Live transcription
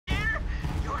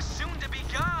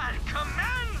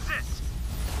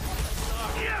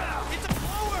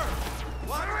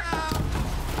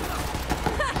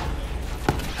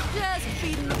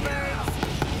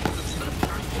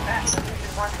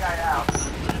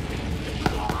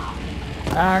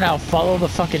I don't know. Follow the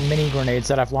fucking mini grenades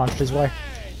that I've launched his way.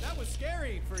 Hey, that was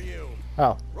scary for you.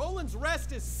 Oh. Roland's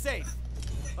Rest is safe.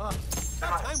 About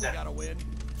time we got a win.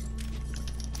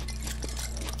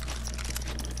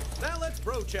 Now let's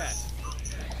bro chat.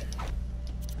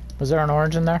 Was there an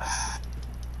orange in there?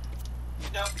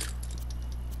 Nope.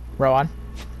 Row on.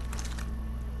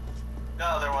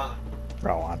 No, there wasn't.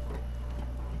 Row on.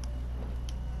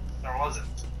 There wasn't.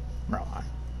 Row on.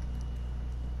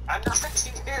 I'm not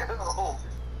fixing you.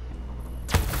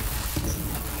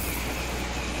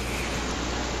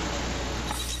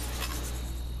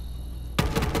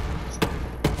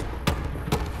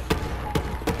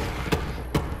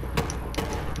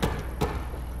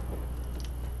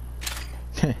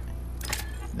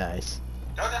 Nice.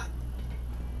 Dota.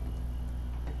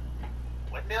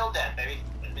 Windmill dead, baby.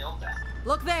 Windmill dead.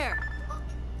 Look there.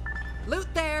 Loot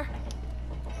there.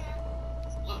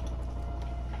 Loot.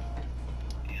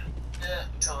 Yeah,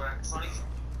 controller funny.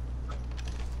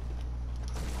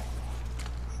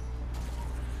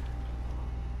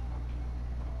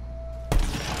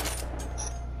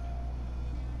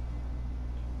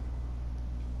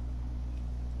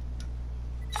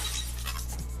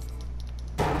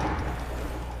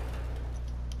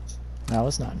 That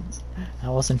was not.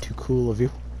 That wasn't too cool of you.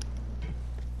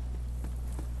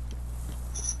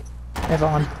 Hey,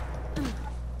 Vaughn.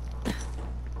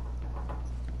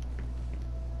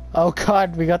 Oh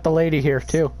god, we got the lady here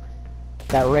too.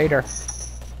 That raider.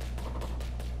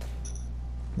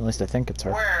 At least I think it's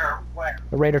her. Where?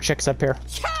 The raider chick's up here.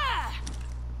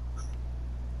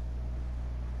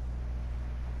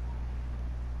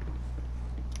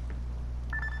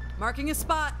 Marking a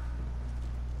spot.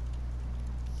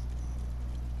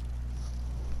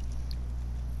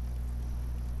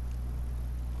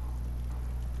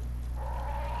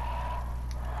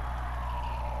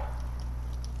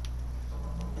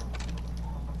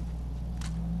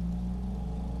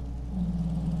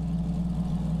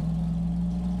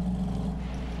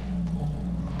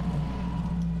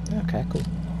 Okay, cool.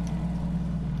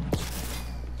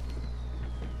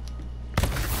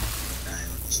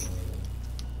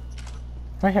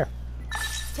 Right here.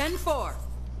 10-4.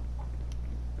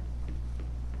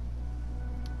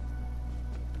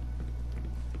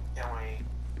 Can we?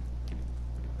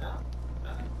 No.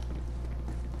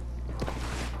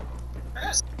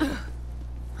 Yes.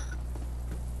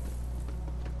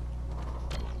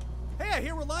 Hey, I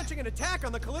hear we're launching an attack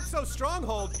on the Calypso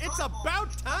stronghold. It's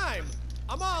about time.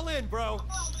 I'm all in, bro.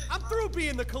 I'm through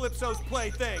being the Calypso's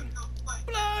plaything.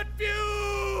 Blood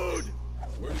feud!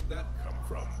 Where did that come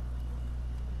from?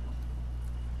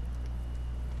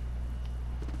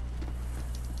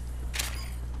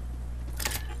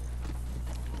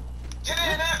 Get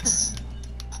in, X!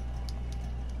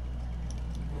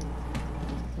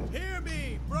 Hear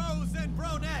me, bros and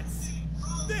bronettes.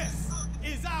 This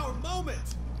is our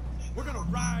moment. We're gonna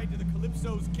ride to the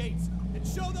Calypso's gates and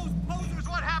show those posers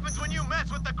what happens when you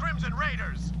mess with the Crimson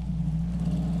Raiders.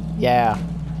 Yeah.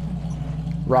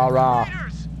 Rah rah.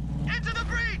 Raiders, into the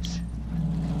breach!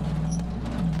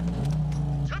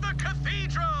 To the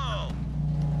cathedral!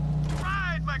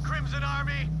 Ride, my Crimson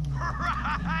Army!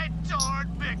 Ride toward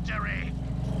victory!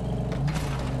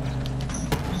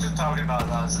 He's just talking about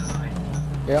us, isn't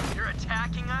he? Yep. You're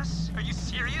attacking us? Are you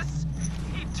serious?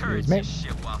 He Here's turns me. to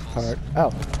shit waffles. Part.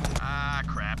 Oh. Ah,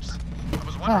 craps. I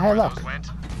was Oh, wondering hey, where look. those went.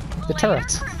 The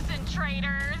turrets. Crimson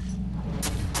traitors.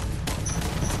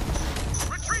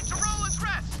 Retreat to Roland's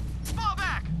Rest! Fall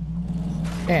back!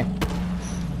 And.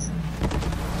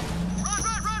 Run,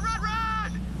 run, run, run,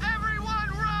 run! Everyone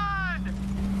run!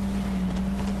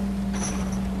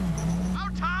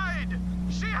 Our tide!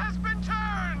 She has been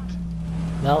turned!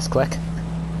 That was quick.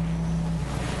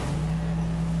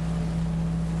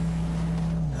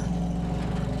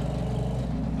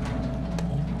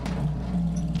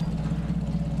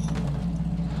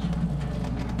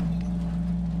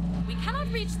 We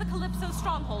cannot reach the Calypso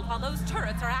stronghold while those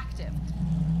turrets are active.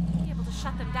 I'll be able to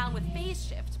shut them down with phase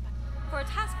shift, but for a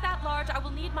task that large, I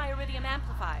will need my Iridium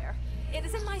amplifier. It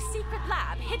is in my secret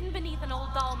lab, hidden beneath an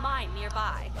old doll mine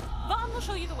nearby. Vaughn will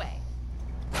show you the way.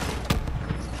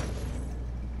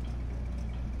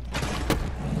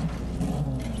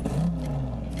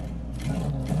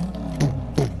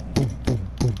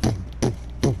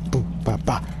 Ba,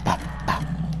 ba, ba, ba.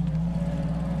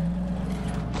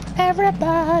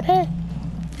 Everybody.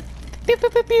 Pew pew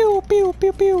pew pew pew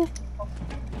pew pew.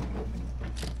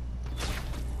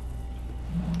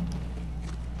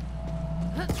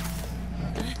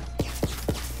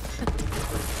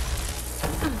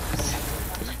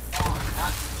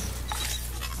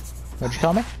 What'd you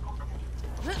call me?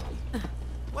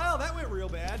 Well, that went real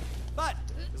bad. But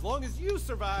as long as you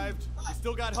survived, you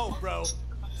still got hope, bro.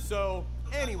 So,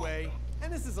 anyway,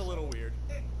 and this is a little weird.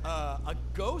 A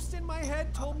ghost in my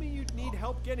head told me you'd need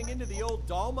help getting into the old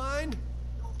doll mine.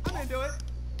 I'm into it.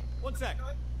 One sec.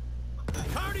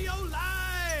 Cardio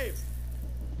live!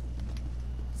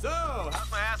 So,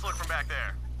 How's my ass look from back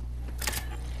there?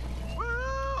 Woo!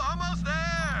 Almost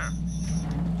there!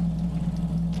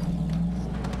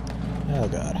 Oh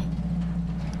god.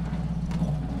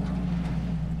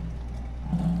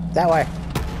 That way.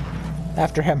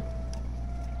 After him.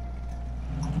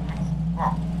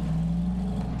 Oh.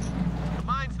 The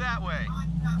mine's that way.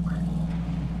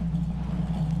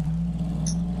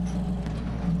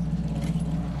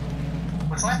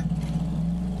 Which way?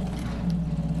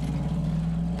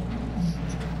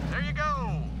 There you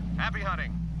go. Happy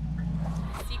hunting.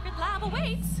 Secret lab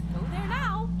awaits. Go there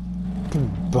now.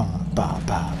 Ba ba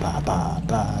ba ba ba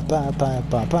ba ba ba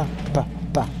ba ba ba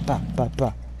ba ba ba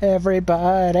ba.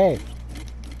 Everybody.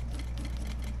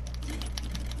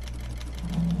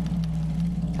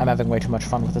 I'm having way too much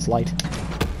fun with this light.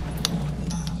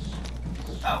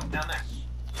 Oh, down there.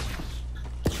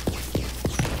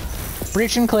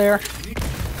 Breach and clear.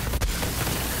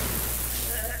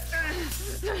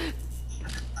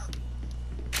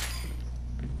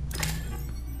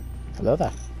 Hello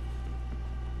there.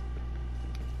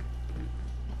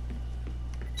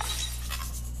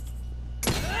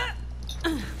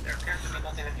 There appears to be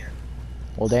nothing in here.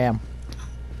 Well, damn.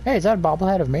 Hey, is that a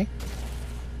bobblehead of me?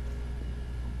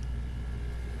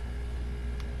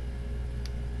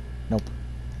 Nope.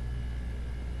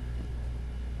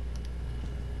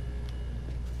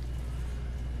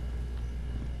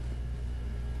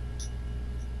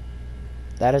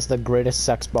 That is the greatest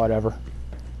sex bot ever.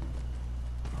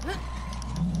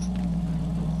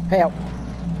 Hey, out.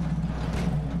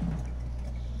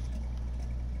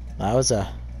 That was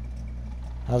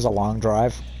a long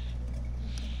drive.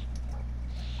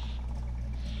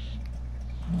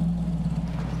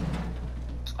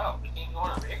 Oh, we can't go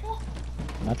on a vehicle?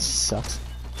 That sucks.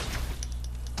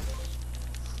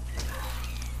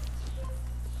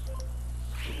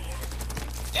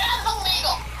 Yeah,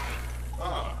 illegal!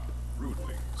 Ah,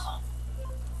 rootlings.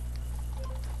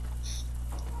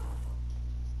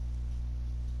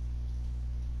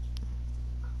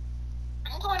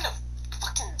 I'm going to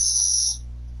fucking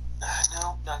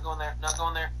no, not going there, not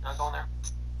going there, not going there.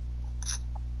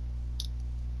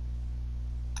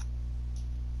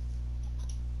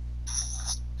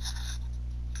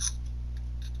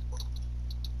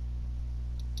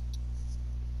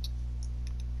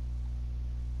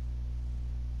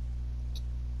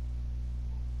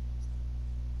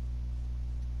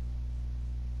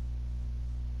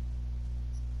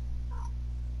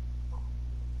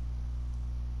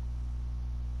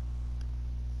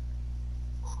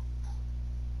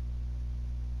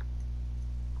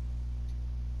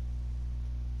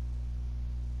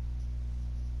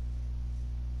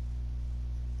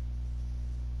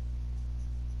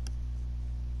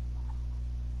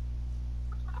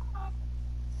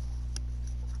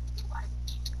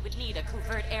 Would need a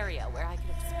covert area where I could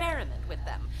experiment with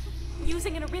them.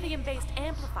 Using an iridium-based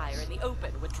amplifier in the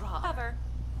open would draw cover.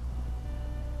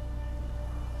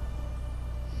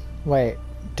 Wait,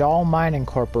 Doll Mining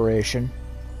Corporation.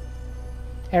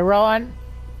 Hey, Rowan.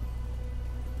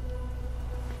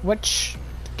 Which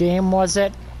game was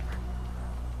it?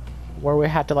 Where we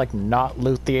had to, like, not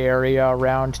loot the area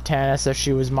around Tannis if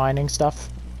she was mining stuff?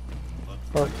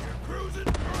 Or... Cruising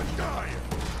or dying.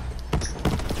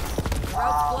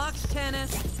 Route blocked,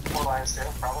 Tennis. What do I say?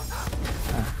 Probably.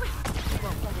 You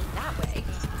won't let it that way.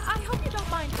 I hope you don't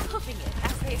mind hoofing it,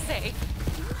 as they say.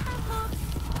 Do you have hooves?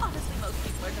 Honestly, most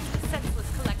people are just a senseless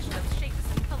collection of shapes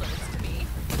and colors to me.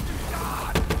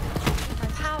 My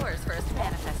powers first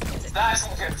manifested. That's a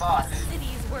good thought. A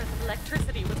city's worth of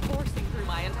electricity was coursing through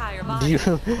my entire body. Do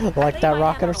you like that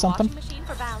rocket or something? I laid my hand on a washing machine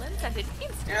for balance, and it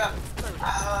instantly Yeah. exploded.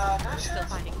 Not I'm sure. still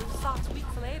finding loose socks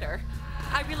weeks later.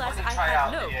 I realized I'm I gonna try had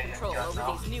out no the, control gun over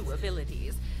now. these new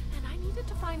abilities, and I needed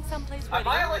to find someplace I where the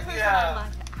might only like the, person I'd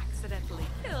like to accidentally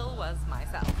kill was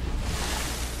myself.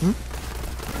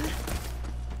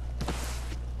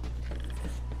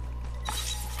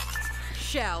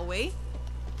 Shall we?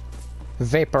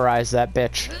 Vaporize that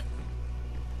bitch.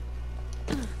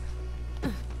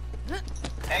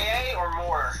 AA or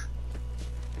more?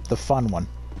 The fun one.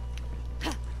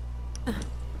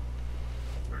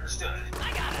 Understood.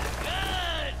 I got a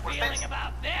good feeling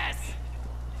about this.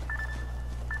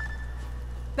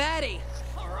 Betty.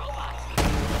 A robot.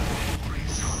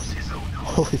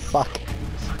 Holy fuck.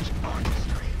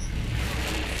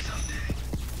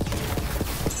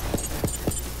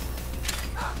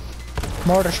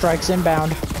 Mortar strikes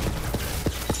inbound.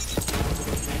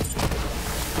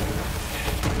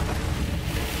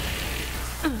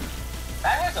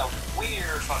 That was a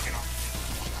weird fucking.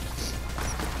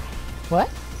 What?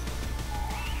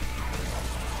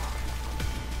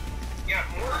 Yeah,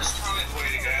 mortar's probably the way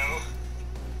to go.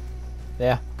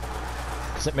 Yeah.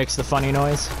 Because it makes the funny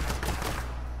noise.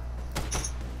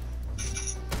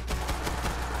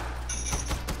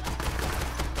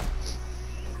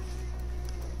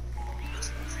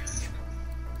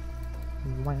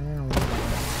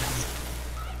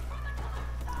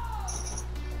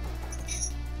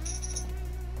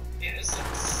 Yeah, this is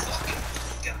fucking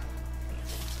gun.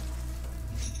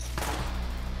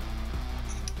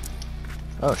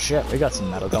 Oh shit, we got some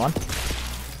metal going.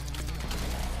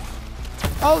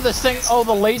 Oh, this thing, oh,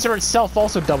 the laser itself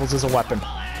also doubles as a weapon.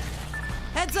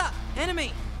 Heads up!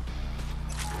 Enemy!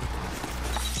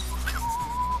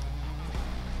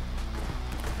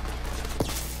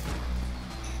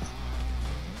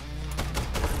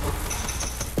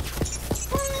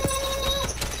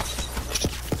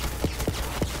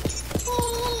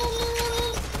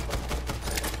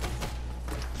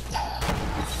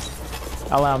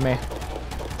 Allow me.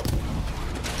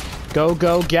 Go,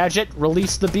 go, gadget,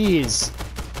 release the bees.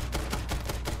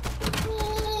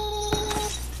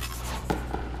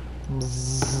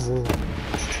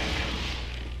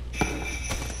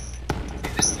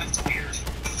 This stuff's weird.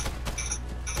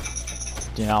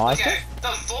 Do you not like Okay, it?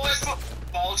 the bullets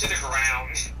fall to the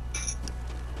ground.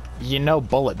 You know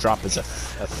bullet drop is a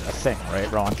thing,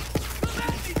 right, Ron?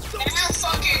 How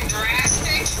fucking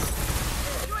drastic!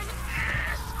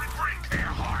 Break their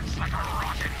hearts like a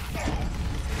rocket.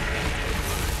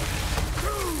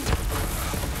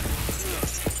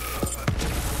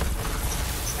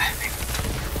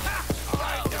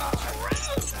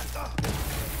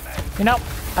 You know,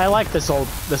 I like this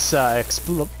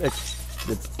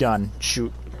gun.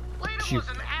 Shoot. Leda Shoot. was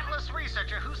an Atlas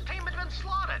researcher whose team had been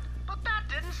slaughtered, but that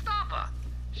didn't stop her.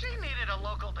 She needed a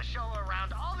local to show her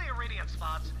around all the Iridian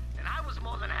spots, and I was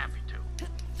more than happy to.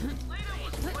 Leda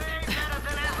was way better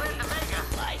than Atlas and Vega.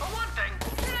 For one thing,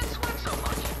 she didn't sweat so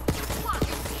much. Plus,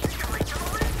 she could reach her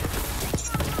Iridian.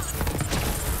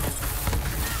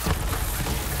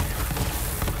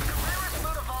 The rarest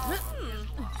mood of all is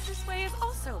This way is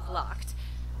also blocked.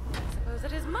 I suppose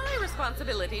it is my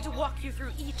responsibility to walk you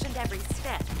through each and every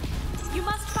step. You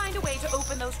must find a way to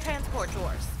open those transport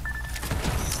doors.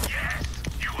 yes,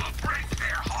 you will break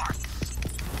their hearts.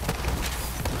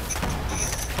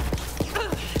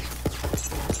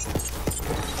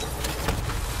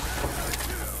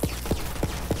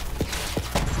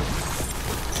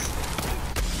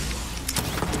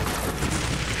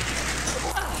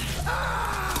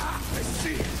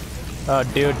 Oh,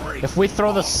 dude, if we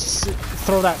throw that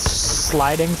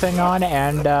sliding thing on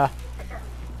and a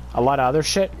lot of other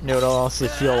shit, it'll also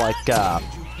feel like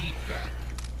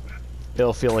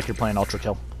it'll feel like you're playing Ultra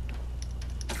Kill.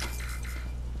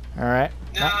 All right.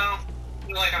 No, I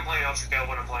feel like I'm playing Ultra Kill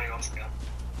when I'm playing Ultra Kill.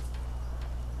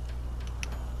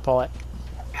 Pull it.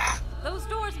 Those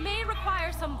doors may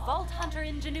require some Vault Hunter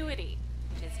ingenuity.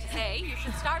 Which is to say, you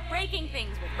should start breaking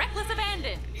things with reckless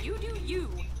abandon. You do you.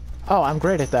 Oh, I'm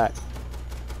great at that.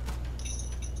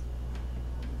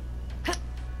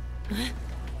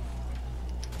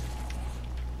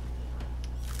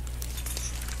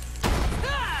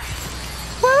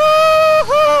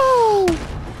 Woohoo!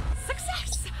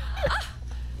 Success!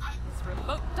 This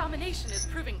remote domination is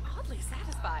proving oddly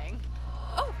satisfying.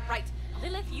 Oh, right.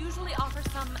 Lilith usually offers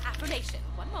some affirmation.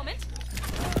 One moment.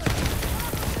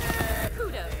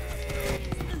 Kudos.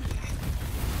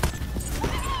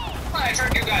 I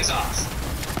turned you guys off.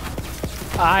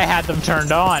 I had them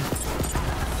turned on.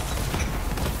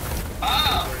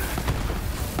 Oh!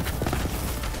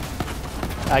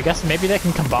 I guess maybe they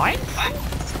can combine? What?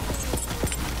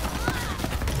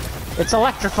 It's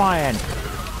electrifying.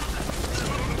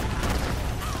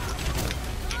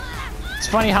 It's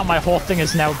funny how my whole thing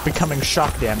is now becoming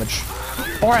shock damage.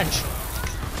 Orange.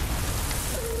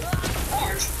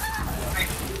 Orange.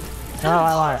 Oh,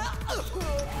 I want it.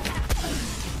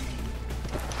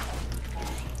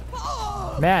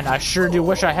 Man, I sure do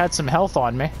wish I had some health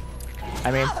on me. I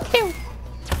mean, pew.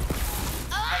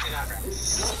 I did not grab it.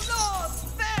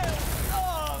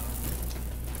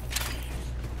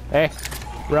 Hey,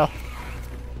 bro.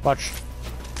 Watch.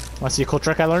 Wanna see a cool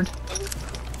trick I learned?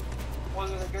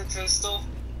 Was it a good pistol?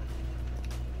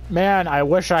 Man, I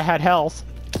wish I had health.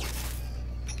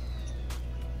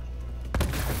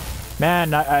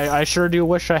 Man, I sure do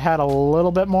wish I had a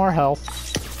little bit more health.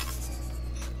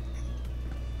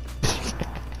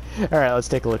 Alright, let's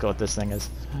take a look at what this thing is.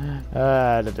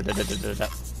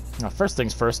 Now, first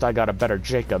things first, I got a better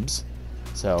Jacobs.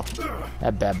 So,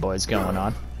 that bad boy's going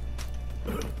on.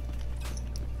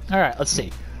 Alright, let's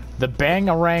see. The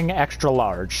Bangarang Extra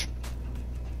Large.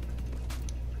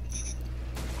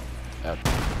 Okay,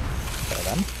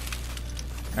 then.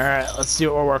 Alright, let's see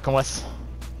what we're working with.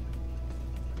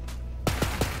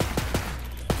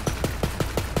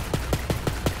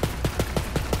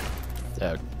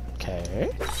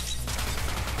 Okay.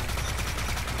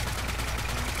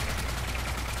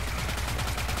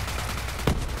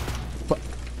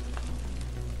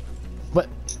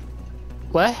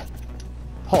 What?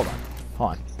 Hold on. Hold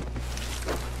on.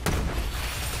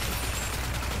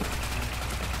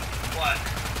 What?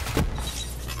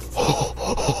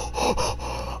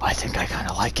 I think I kind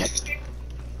of like it.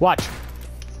 Watch.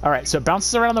 Alright, so it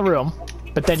bounces around the room,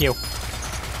 but then you...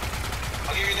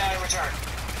 I'll give you that in return.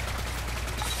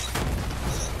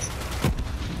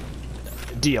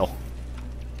 Deal.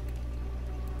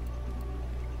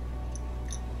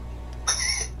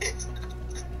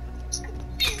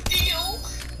 Deal.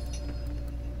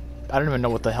 I don't even know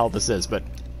what the hell this is, but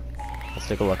let's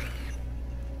take a look.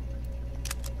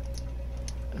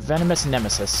 Venomous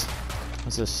Nemesis.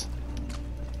 What's this?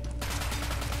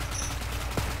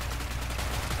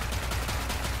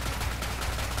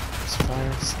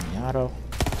 Fire, semi-auto.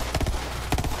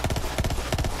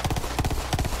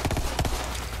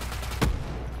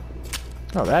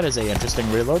 Oh, that is a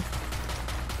interesting reload.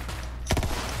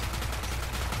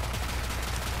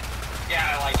 Yeah,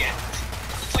 I like it.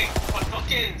 Wait, what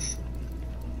fuckins?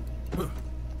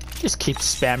 Just keep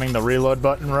spamming the reload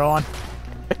button, Rowan.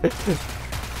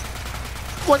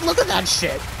 What? Look at that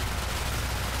shit!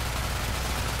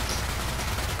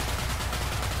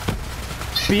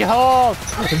 Behold,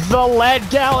 the Lead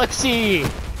Galaxy!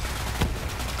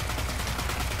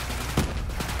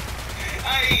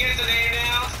 Alright, you get the name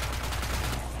now?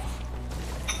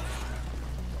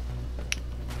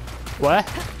 What?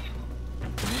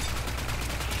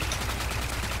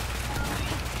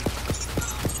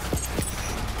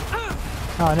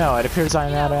 Oh no, it appears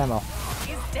I'm out of ammo.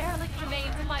 These derelict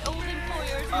remains in my old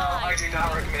employer's I mine. do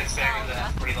not recommend spamming the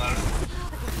reload.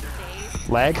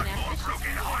 Lag?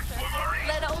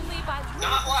 Led only by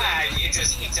Not lag, it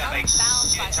just eats up a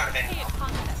shit ton of it.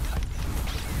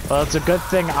 Well, it's a good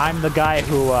thing I'm the guy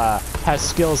who has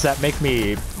skills that make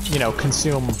me, you know,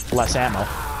 consume less ammo.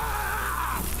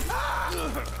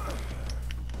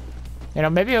 You know,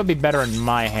 maybe it would be better in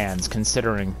my hands,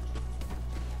 considering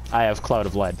I have Cloud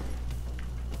of Lead.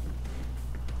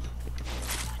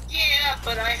 Yeah,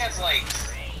 but I have like...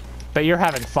 But you're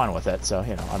having fun with it, so,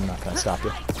 you know, I'm not gonna stop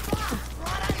you.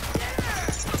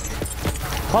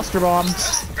 Cluster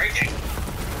bombs. Great game.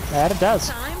 That it does.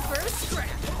 Time for a scrap.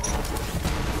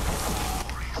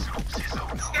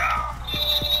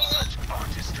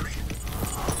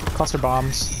 Cluster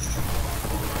bombs.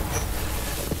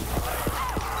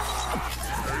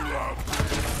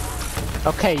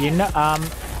 Okay, you know,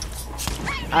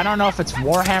 I don't know if it's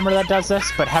Warhammer that does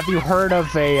this, but have you heard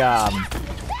of a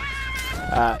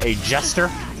Jester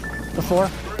before?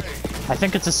 I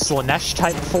think it's a Slaanesh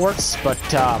type force, but,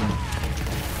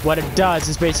 what it does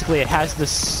is basically it has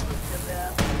this,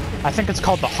 I think it's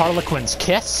called the Harlequin's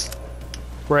Kiss,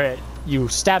 where you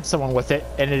stab someone with it,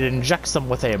 and it injects them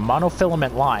with a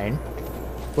monofilament line,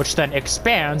 which then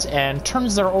expands and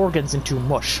turns their organs into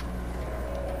mush.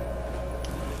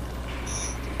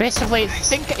 Basically,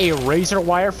 think a razor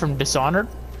wire from Dishonored,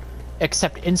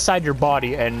 except inside your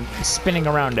body and spinning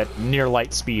around at near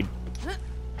light speed.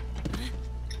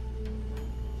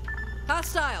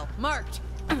 Hostile, marked.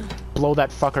 Blow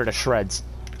that fucker to shreds.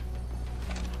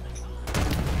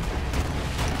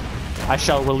 I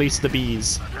shall release the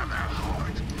bees.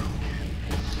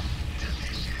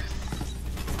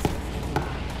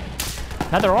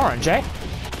 Another orange, eh?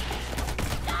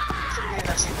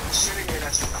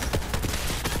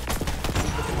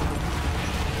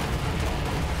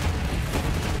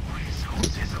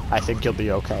 I think you'll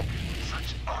be okay.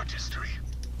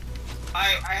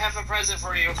 I have a present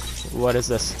for you. What is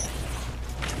this?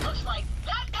 Looks like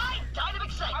that guy died of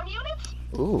excitement. Arm units?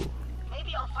 Ooh.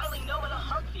 Maybe I'll finally know what a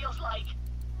hug feels like.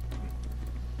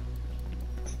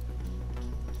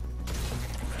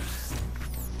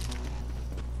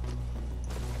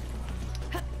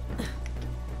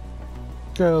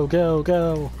 Go, go,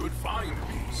 go. Good find,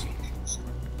 Bees.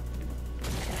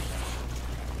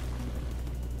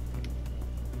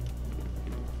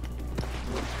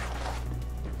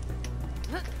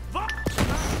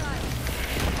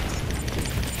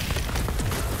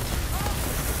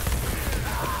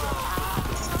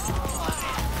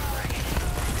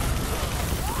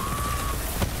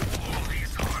 All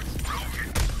these hearts broken.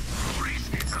 Grease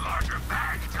needs a large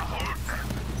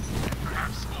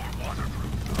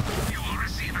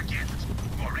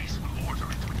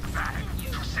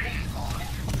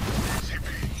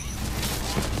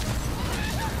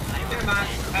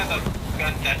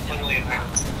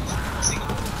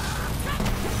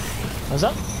What's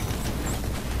up?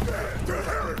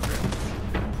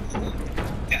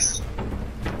 Yes.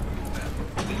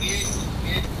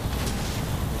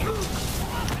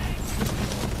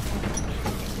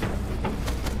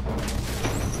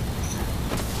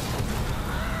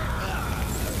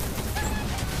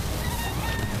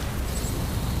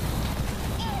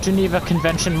 Geneva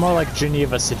Convention, more like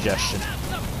Geneva Suggestion.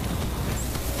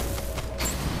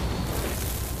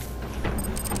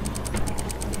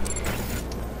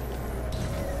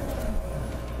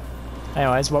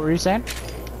 Anyways, what were you saying?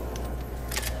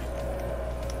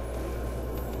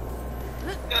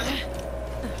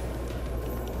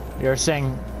 You were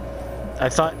saying... I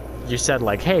thought you said,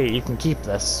 like, hey, you can keep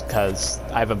this, because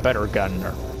I have a better gun,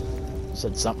 or...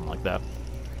 said something like that.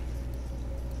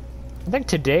 I think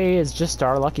today is just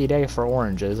our lucky day for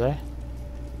oranges, eh?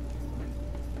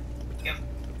 Yep.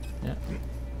 Yeah.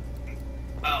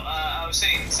 Oh, I was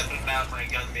saying something about my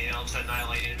gun being able to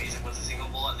annihilate enemies with a single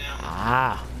bullet now.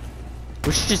 Ah.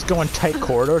 We should just go in tight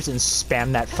corridors and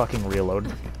spam that fucking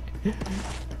reload.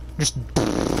 Just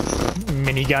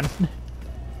minigun.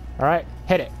 Alright,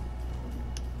 hit it.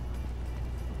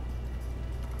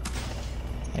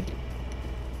 Thank you.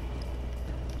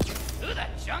 Who the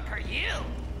junk are you?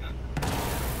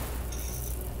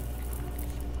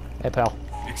 Hey, pal.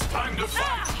 It's time to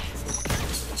fight.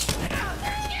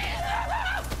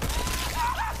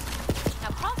 Now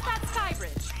cross that sky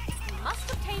bridge. We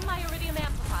must obtain my iridium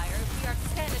amplifier if we are to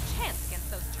stand a chance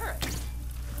against those turrets.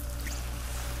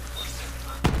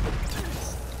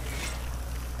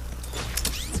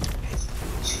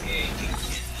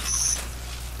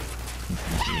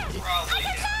 Probably.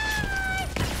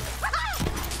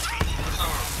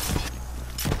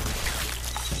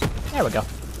 There we go.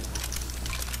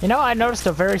 You know, I noticed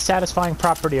a very satisfying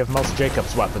property of most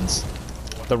Jacob's weapons.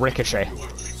 The ricochet.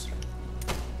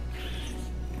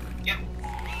 Yep.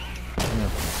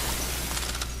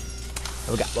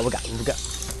 What we got? What we got? What we got?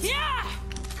 Yeah!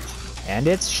 And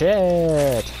it's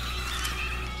shit.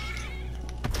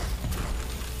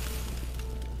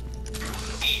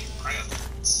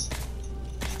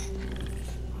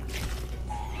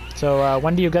 So,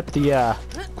 when do you get the,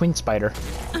 Queen Spider?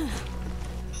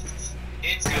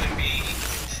 It's gonna be...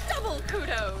 Double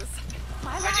kudos!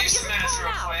 My I lab do is smash full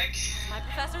real now. quick. My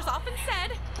professors often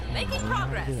said, making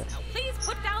progress. Now please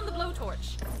put down the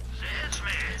blowtorch. It's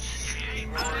me.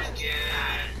 We'll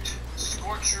get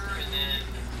Scorcher and then...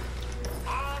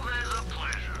 Always a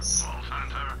pleasure, Wolf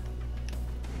Hunter.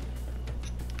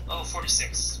 Oh,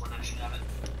 46 is when I should have it.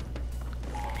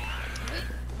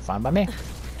 Fine by me.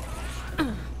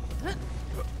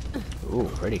 Ooh,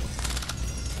 pretty.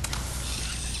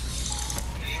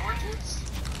 Any oranges?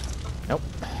 Nope.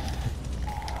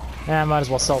 Yeah, I might as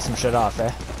well sell some shit off,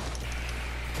 eh?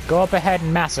 Go up ahead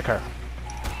and massacre.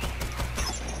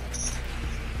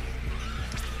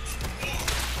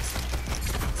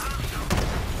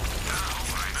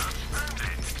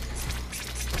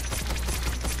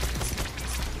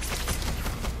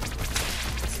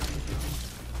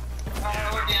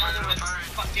 We're down with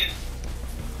fucking...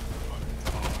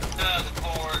 the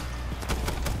board.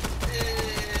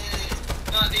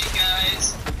 Not these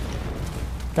guys.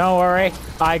 Don't worry,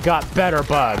 I got better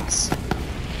bugs.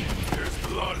 There's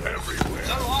blood everywhere.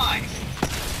 So do I.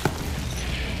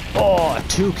 Oh,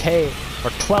 2K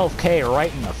or 12K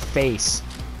right in the face.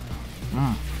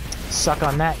 Suck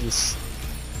on that, you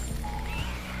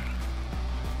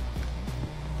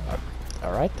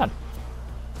Alright then.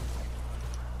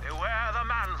 Beware the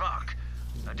Manrock.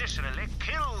 Additionally,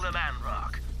 kill the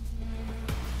Manrock.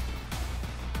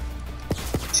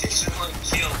 Additionally,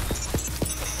 kill.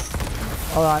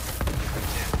 Hold on.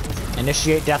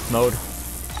 Initiate death mode.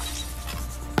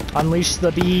 Unleash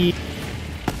the bee.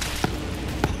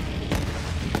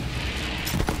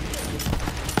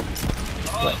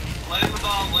 Oh, let him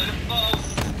evolve, let him evolve.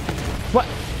 What?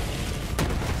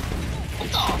 What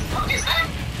the fuck is that?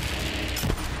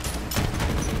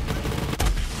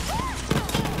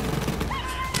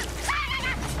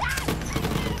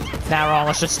 Now, Ron,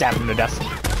 let's just stab him to death.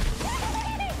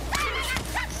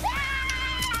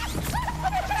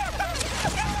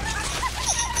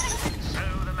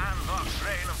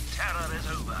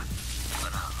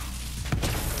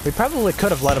 We probably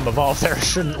could have let him evolve there,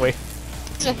 shouldn't we?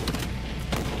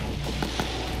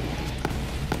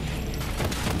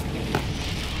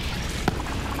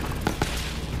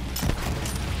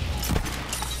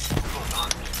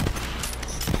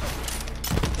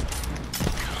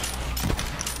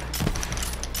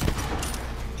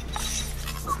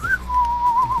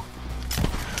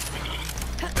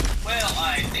 Well,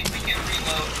 I think we can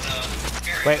reload the...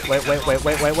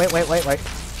 Wait.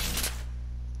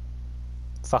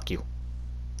 Fuck you.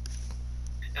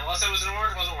 Unless it was an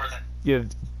orange, it wasn't worth it. You.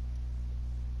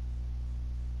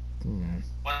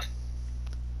 What?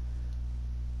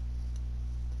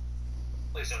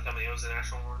 Please don't tell me it was an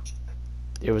actual orange.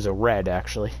 It was a red,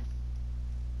 actually.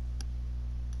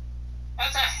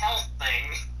 That's a health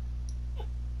thing.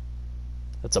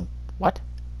 That's a what?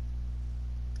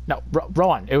 No,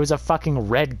 Rowan, it was a fucking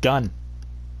red gun.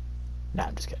 Nah,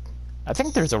 I'm just kidding. I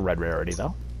think there's a red rarity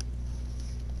though.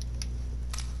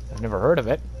 I've never heard of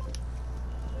it.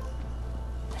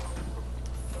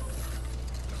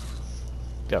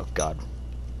 Oh god.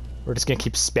 We're just gonna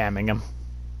keep spamming him.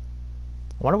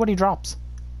 I wonder what he drops.